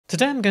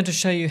Today I'm going to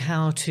show you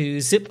how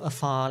to zip a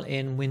file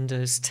in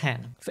Windows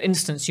 10. For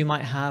instance, you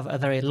might have a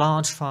very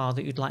large file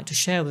that you'd like to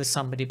share with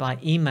somebody by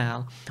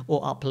email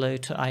or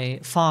upload to a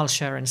file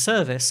sharing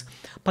service,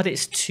 but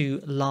it's too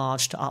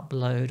large to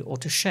upload or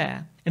to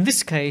share. In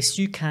this case,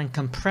 you can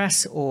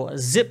compress or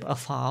zip a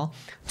file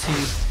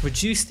to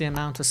reduce the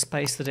amount of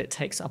space that it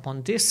takes up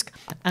on disk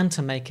and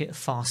to make it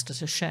faster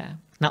to share.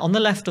 Now, on the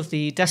left of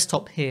the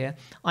desktop here,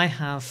 I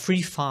have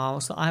 3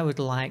 files that I would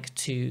like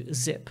to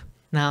zip.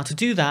 Now, to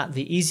do that,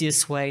 the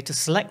easiest way to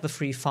select the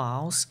 3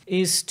 files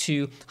is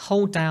to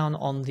hold down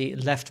on the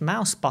left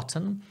mouse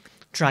button,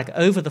 drag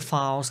over the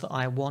files that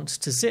I want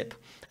to zip,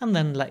 and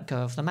then let go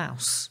of the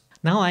mouse.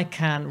 Now I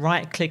can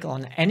right-click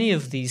on any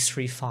of these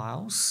 3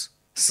 files,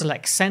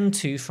 select Send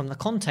To from the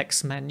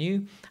context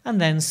menu,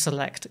 and then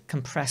select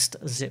Compressed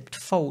Zipped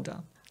Folder.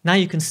 Now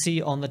you can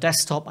see on the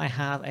desktop I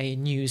have a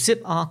new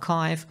zip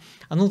archive,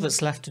 and all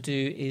that's left to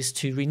do is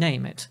to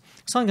rename it.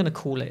 So I'm going to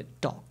call it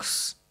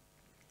Docs.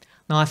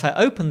 Now if I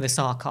open this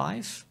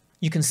archive,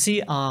 you can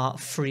see our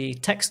 3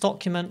 text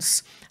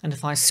documents, and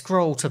if I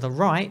scroll to the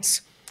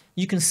right,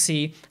 you can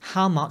see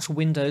how much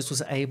Windows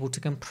was able to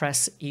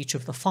compress each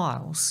of the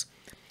files.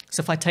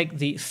 So if I take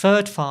the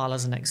 3rd file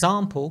as an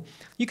example,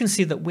 you can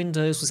see that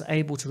Windows was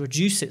able to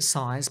reduce its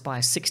size by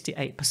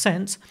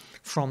 68%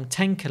 from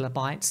 10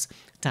 kilobytes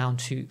down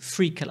to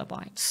 3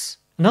 kilobytes.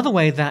 Another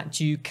way that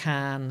you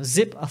can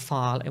zip a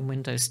file in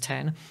Windows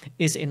 10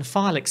 is in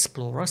File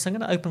Explorer. So I'm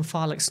going to open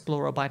File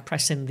Explorer by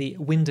pressing the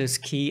Windows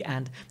key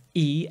and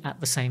E at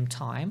the same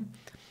time.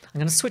 I'm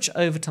going to switch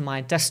over to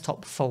my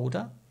desktop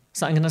folder.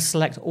 So I'm going to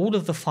select all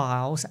of the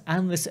files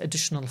and this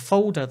additional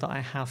folder that I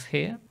have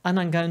here. And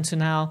I'm going to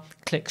now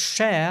click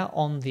Share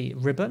on the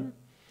ribbon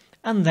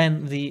and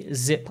then the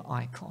zip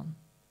icon.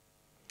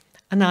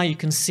 And now you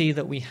can see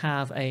that we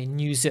have a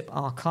new zip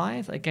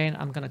archive. Again,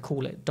 I'm going to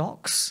call it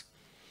Docs.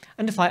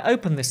 And if I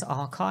open this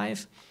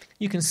archive,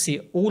 you can see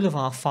all of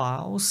our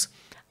files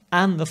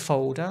and the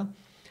folder,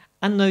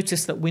 and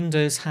notice that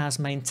Windows has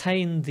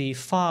maintained the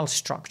file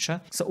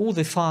structure, so all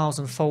the files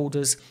and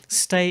folders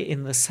stay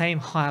in the same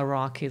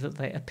hierarchy that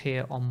they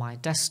appear on my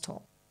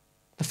desktop.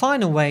 The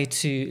final way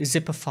to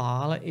zip a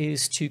file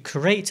is to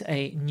create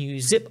a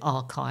new zip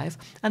archive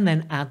and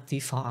then add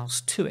the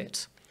files to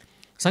it.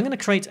 So I'm going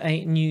to create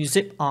a new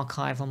zip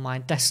archive on my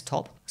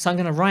desktop. So I'm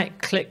going to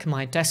right-click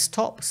my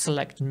desktop,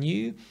 select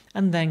New,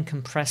 and then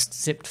Compressed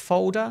Zipped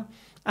Folder.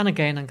 And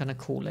again, I'm going to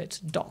call it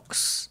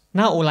Docs.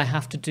 Now all I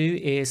have to do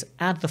is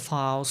add the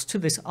files to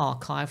this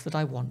archive that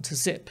I want to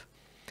zip.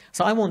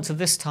 So I want to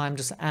this time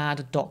just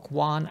add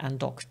Doc1 and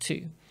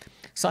Doc2.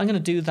 So I'm going to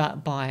do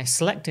that by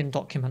selecting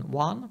Document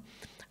 1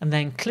 and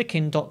then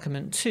clicking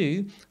Document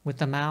 2 with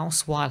the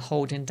mouse while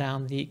holding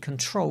down the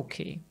Control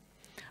key.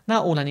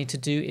 Now all I need to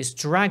do is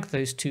drag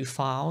those 2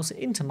 files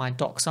into my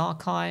Docs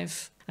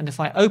archive, and if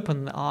I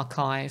open the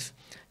archive,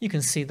 you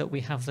can see that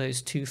we have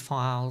those 2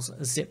 files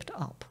zipped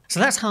up. So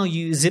that's how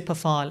you zip a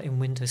file in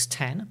Windows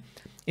 10.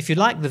 If you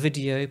like the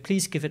video,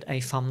 please give it a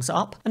thumbs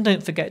up, and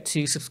don't forget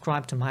to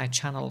subscribe to my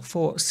channel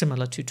for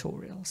similar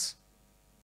tutorials.